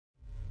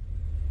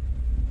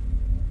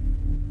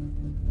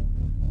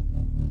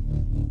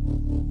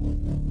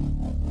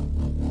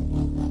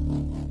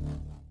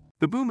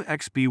The Boom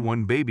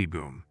XB1 Baby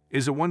Boom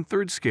is a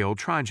 1/3 scale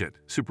trijet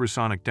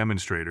supersonic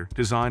demonstrator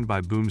designed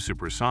by Boom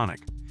Supersonic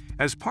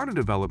as part of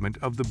development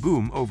of the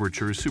Boom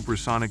Overture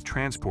supersonic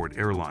transport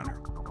airliner.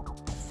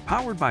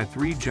 Powered by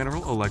 3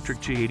 General Electric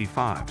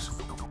J85s,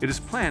 it is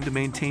planned to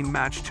maintain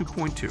Mach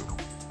 2.2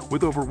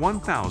 with over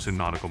 1,000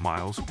 nautical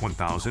miles,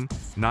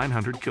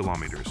 1,900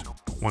 kilometers,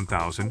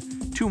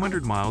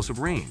 1,200 miles of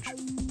range.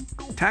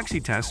 Taxi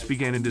tests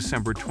began in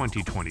December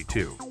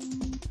 2022.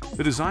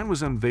 The design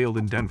was unveiled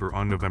in Denver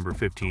on November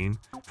 15,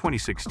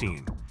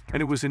 2016,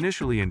 and it was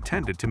initially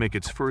intended to make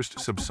its first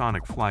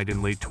subsonic flight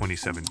in late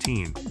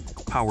 2017,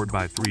 powered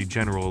by 3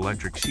 General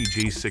Electric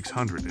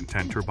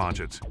J8610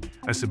 turbojets,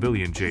 a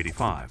civilian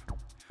J85,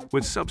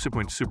 with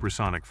subsequent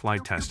supersonic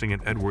flight testing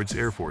at Edwards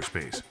Air Force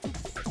Base.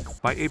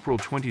 By April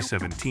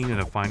 2017,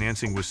 enough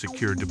financing was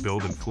secured to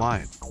build and fly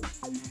it.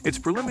 Its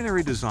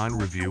preliminary design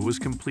review was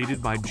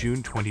completed by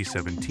June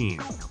 2017,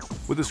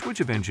 with a switch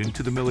of engine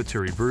to the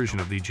military version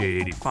of the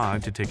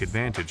J85 to take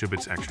advantage of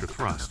its extra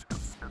thrust.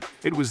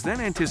 It was then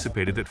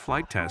anticipated that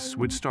flight tests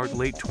would start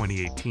late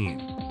 2018.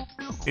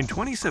 In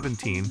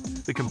 2017,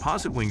 the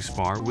composite wing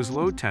spar was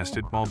load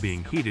tested while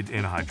being heated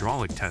in a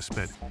hydraulic test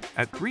bed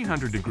at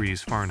 300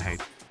 degrees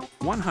Fahrenheit,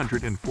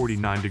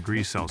 149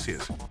 degrees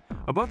Celsius,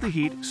 above the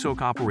heat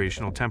soak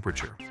operational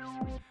temperature.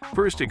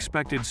 First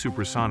expected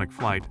supersonic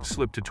flight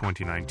slipped to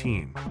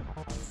 2019.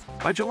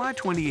 By July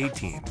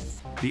 2018,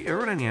 the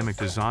aerodynamic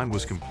design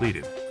was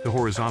completed, the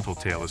horizontal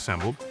tail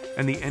assembled,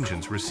 and the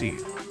engines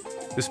received.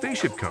 The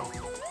Spaceship Co.,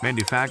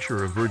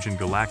 manufacturer of Virgin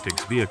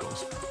Galactic's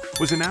vehicles,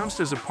 was announced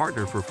as a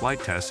partner for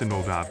flight tests in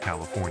Novi,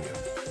 California.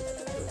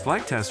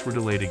 Flight tests were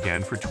delayed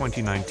again for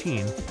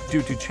 2019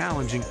 due to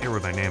challenging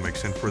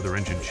aerodynamics and further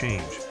engine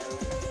change.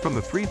 From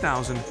the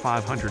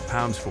 3,500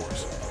 pounds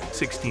force,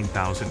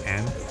 16,000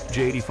 N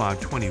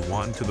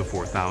J85-21 to the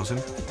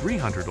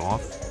 4,300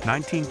 off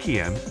 19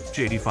 km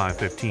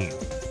J85-15.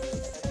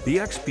 The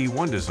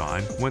XB1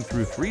 design went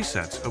through 3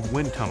 sets of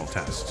wind tunnel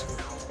tests.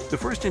 The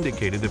first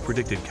indicated the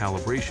predicted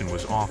calibration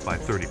was off by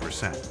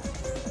 30%.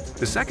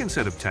 The second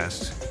set of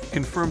tests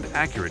confirmed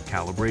accurate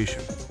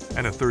calibration,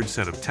 and a third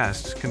set of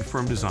tests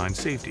confirmed design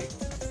safety.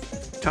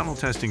 Tunnel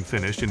testing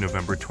finished in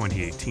November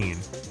 2018,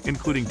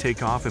 including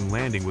takeoff and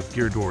landing with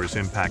gear doors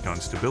impact on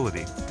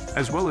stability,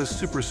 as well as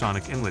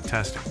supersonic inlet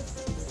testing.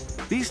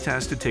 These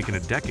tests had taken a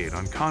decade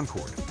on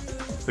Concorde.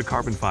 The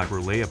carbon fiber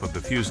layup of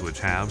the fuselage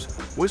halves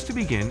was to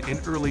begin in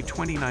early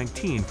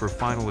 2019 for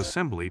final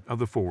assembly of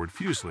the forward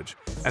fuselage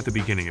at the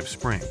beginning of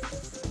spring.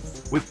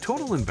 With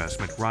total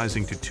investment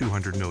rising to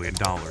 $200 million,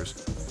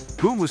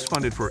 Boom was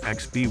funded for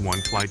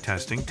XB1 flight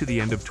testing to the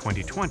end of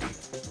 2020.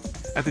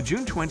 At the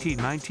June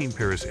 2019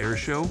 Paris Air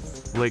Show,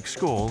 Blake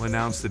Scholl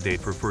announced the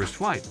date for first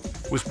flight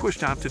was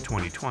pushed out to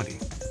 2020,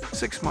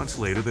 6 months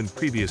later than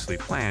previously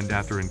planned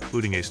after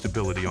including a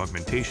stability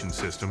augmentation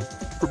system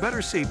for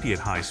better safety at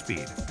high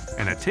speed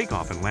and at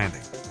takeoff and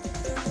landing.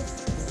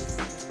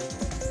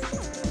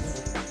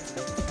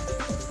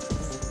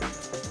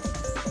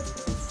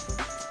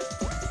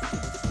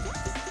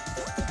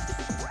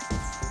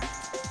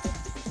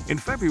 In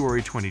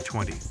February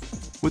 2020,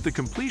 with the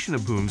completion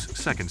of Boom's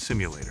second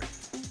simulator,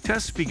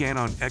 tests began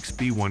on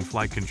XB1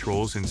 flight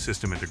controls and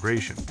system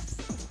integration.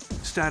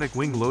 Static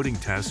wing loading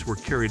tests were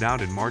carried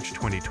out in March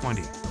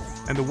 2020,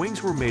 and the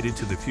wings were mated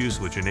to the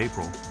fuselage in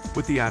April,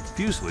 with the aft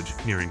fuselage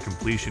nearing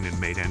completion and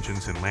mate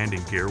engines and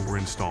landing gear were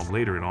installed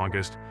later in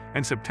August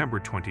and September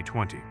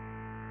 2020.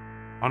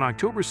 On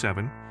October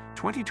 7,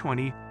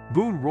 2020,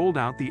 Boom rolled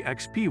out the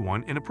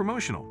XB1 in a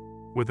promotional,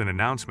 with an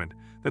announcement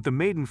that the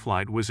maiden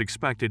flight was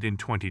expected in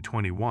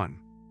 2021.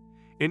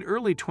 In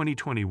early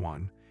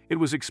 2021, it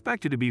was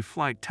expected to be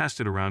flight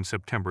tested around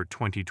September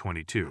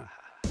 2022.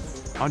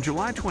 On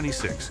July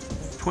 26,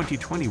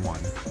 2021,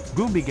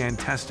 Boom began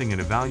testing and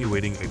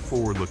evaluating a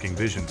forward-looking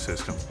vision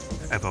system,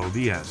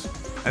 FOVS,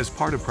 as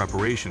part of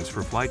preparations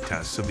for flight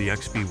tests of the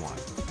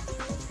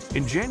XB1.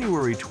 In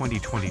January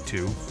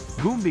 2022,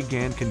 Boom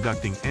began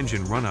conducting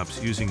engine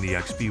run-ups using the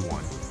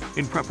XB1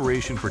 in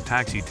preparation for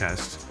taxi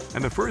tests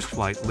and the first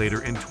flight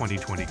later in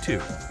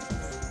 2022.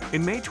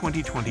 In May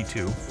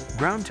 2022,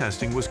 ground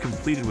testing was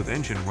completed with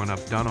engine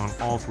run-up done on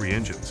all 3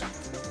 engines.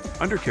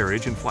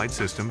 Undercarriage and flight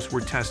systems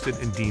were tested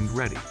and deemed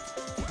ready.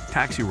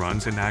 Taxi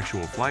runs and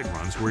actual flight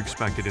runs were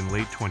expected in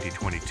late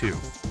 2022.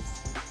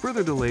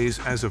 Further delays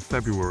as of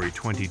February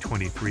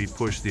 2023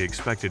 pushed the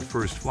expected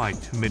first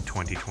flight to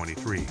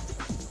mid-2023.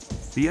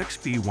 The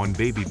XB1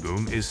 Baby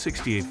Boom is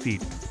 68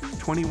 feet,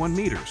 21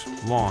 meters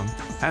long,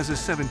 has a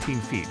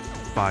 17 feet,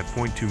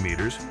 5.2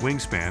 meters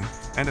wingspan,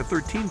 and a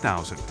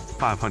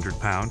 13,500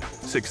 pound,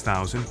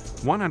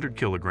 6,100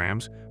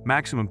 kilograms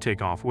maximum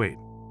takeoff weight.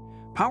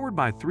 Powered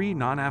by 3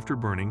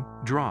 non-afterburning,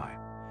 dry,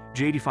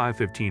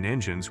 J85-15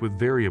 engines with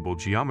variable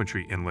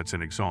geometry inlets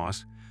and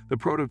exhaust, the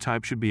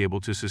prototype should be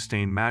able to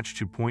sustain Mach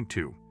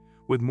 2.2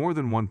 with more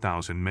than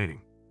 1,000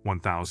 mating,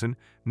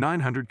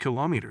 1,900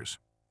 kilometers,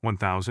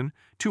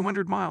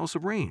 1,200 miles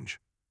of range.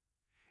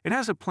 It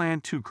has a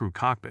planned 2-crew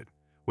cockpit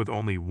with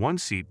only one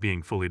seat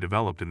being fully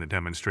developed in the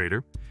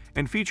demonstrator,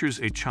 and features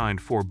a chined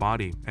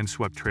forebody and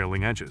swept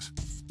trailing edges.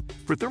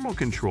 For thermal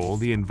control,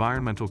 the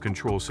environmental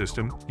control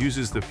system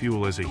uses the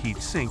fuel as a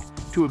heat sink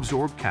to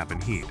absorb cabin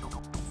heat.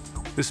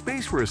 The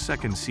space for a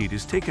second seat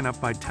is taken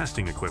up by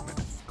testing equipment.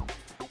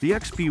 The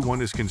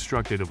XB1 is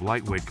constructed of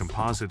lightweight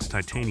composites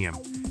titanium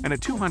and a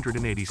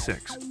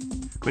 286.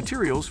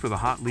 Materials for the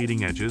hot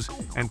leading edges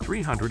and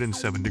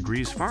 307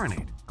 degrees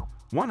Fahrenheit,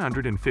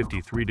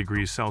 153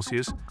 degrees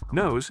Celsius,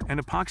 nose and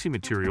epoxy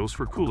materials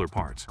for cooler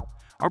parts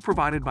are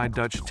provided by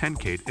Dutch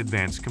 10K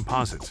Advanced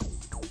Composites,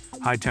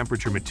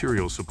 high-temperature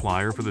materials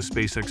supplier for the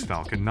SpaceX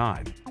Falcon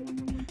 9.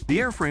 The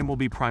airframe will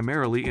be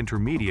primarily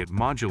intermediate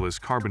modulus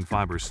carbon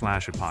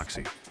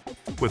fiber/epoxy,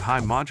 with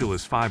high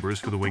modulus fibers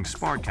for the wing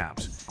spar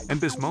caps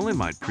and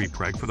bismulinimide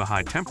prepreg for the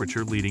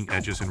high-temperature leading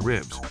edges and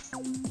ribs.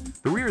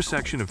 The rear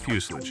section of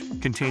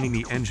fuselage, containing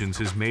the engines,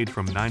 is made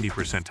from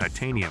 90%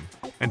 titanium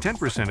and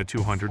 10% of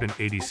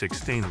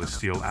 286 stainless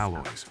steel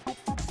alloys.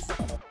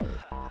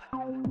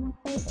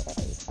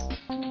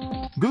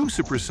 Boom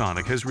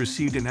Supersonic has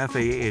received an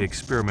FAA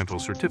Experimental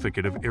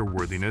Certificate of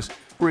Airworthiness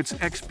for its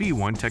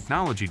XB1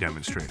 technology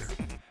demonstrator,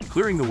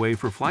 clearing the way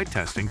for flight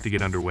testing to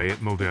get underway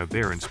at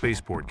Air in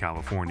Spaceport,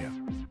 California.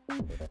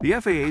 The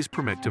FAA's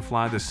permit to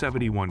fly the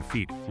 71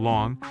 feet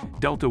long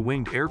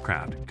Delta-winged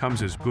aircraft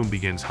comes as Boom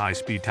begins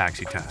high-speed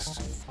taxi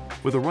tests,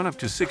 with a run-up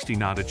to 60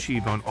 knots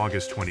achieved on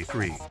August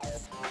 23.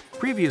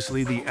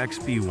 Previously, the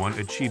XB1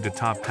 achieved a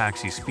top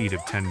taxi speed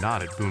of 10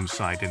 knots at Boom's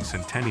site in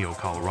Centennial,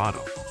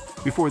 Colorado,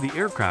 before the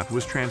aircraft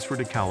was transferred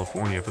to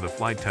California for the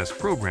flight test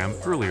program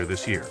earlier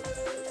this year.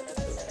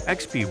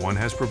 XB1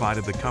 has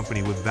provided the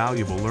company with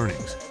valuable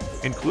learnings,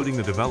 including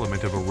the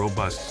development of a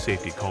robust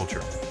safety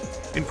culture.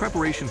 In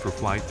preparation for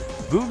flight,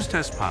 Boom's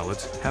test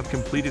pilots have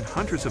completed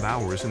hundreds of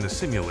hours in the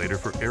simulator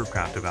for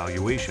aircraft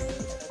evaluation,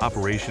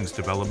 operations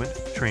development,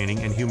 training,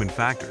 and human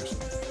factors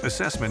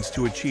assessments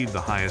to achieve the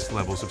highest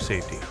levels of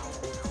safety.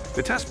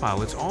 The test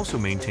pilots also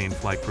maintain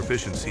flight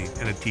proficiency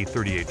in a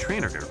T-38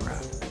 trainer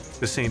aircraft,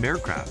 the same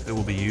aircraft that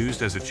will be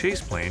used as a chase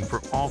plane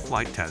for all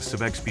flight tests of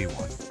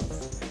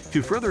XB1.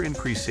 To further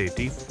increase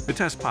safety, the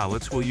test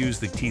pilots will use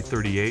the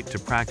T-38 to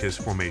practice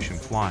formation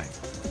flying.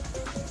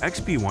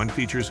 XB1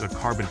 features a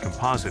carbon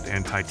composite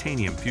and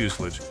titanium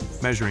fuselage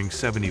measuring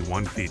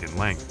 71 feet in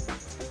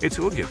length. Its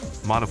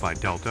UGIF, modified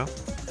Delta,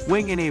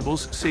 wing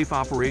enables safe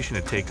operation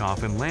at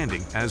takeoff and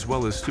landing as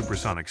well as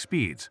supersonic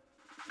speeds.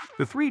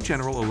 The three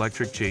General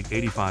Electric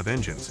J85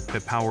 engines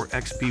that power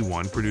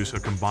XB1 produce a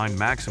combined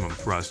maximum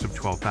thrust of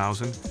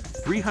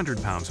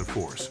 12,300 pounds of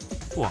force.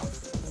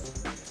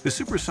 The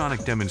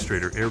supersonic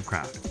demonstrator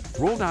aircraft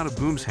rolled out of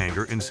Boom's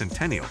hangar in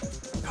Centennial,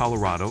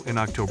 Colorado in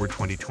October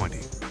 2020.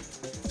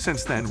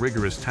 Since then,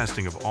 rigorous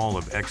testing of all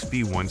of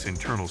XB1's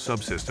internal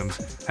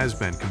subsystems has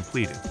been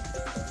completed.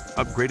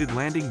 Upgraded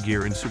landing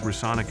gear and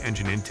supersonic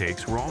engine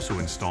intakes were also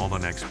installed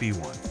on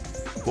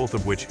XB1, both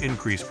of which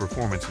increase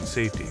performance and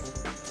safety.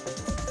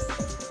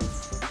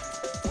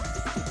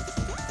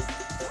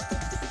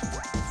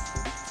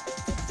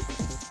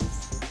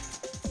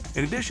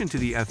 In addition to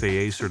the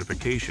FAA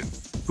certification,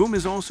 Boom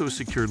has also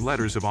secured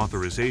letters of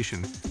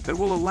authorization that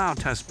will allow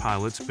test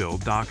pilots Bill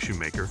Doc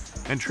Shoemaker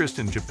and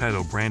Tristan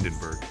Geppetto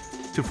Brandenburg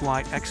to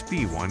fly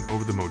XB1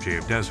 over the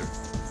Mojave Desert.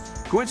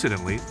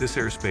 Coincidentally, this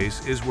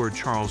airspace is where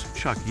Charles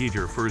 "Chuck"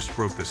 Yeager first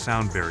broke the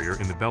sound barrier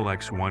in the Bell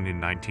X-1 in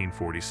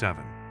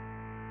 1947.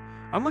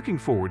 I'm looking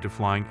forward to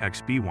flying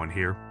XB1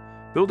 here,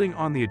 building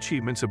on the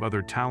achievements of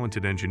other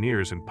talented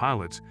engineers and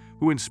pilots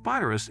who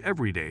inspire us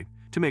every day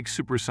to make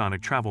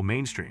supersonic travel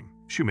mainstream,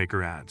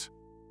 Shoemaker adds.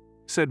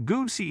 Said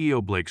Boom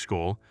CEO Blake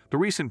Scholl, the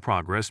recent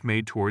progress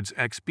made towards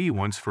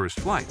XB1's first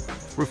flight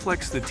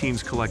reflects the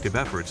team's collective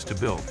efforts to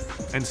build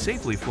and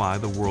safely fly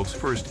the world's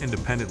first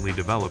independently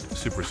developed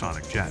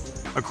supersonic jet.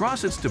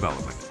 Across its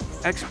development,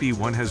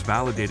 XB1 has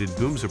validated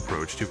Boom's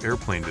approach to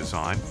airplane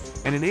design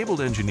and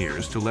enabled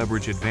engineers to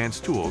leverage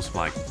advanced tools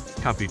like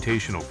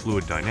computational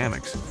fluid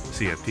dynamics,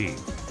 CFD,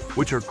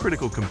 which are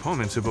critical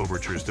components of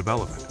Overture's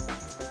development.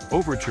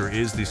 Overture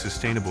is the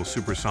sustainable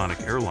supersonic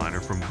airliner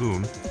from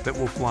Boom that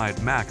will fly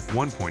at Mach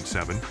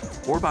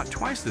 1.7, or about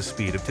twice the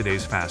speed of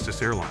today's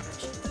fastest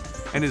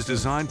airliners, and is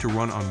designed to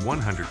run on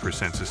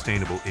 100%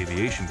 sustainable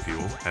aviation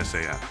fuel,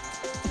 SAF.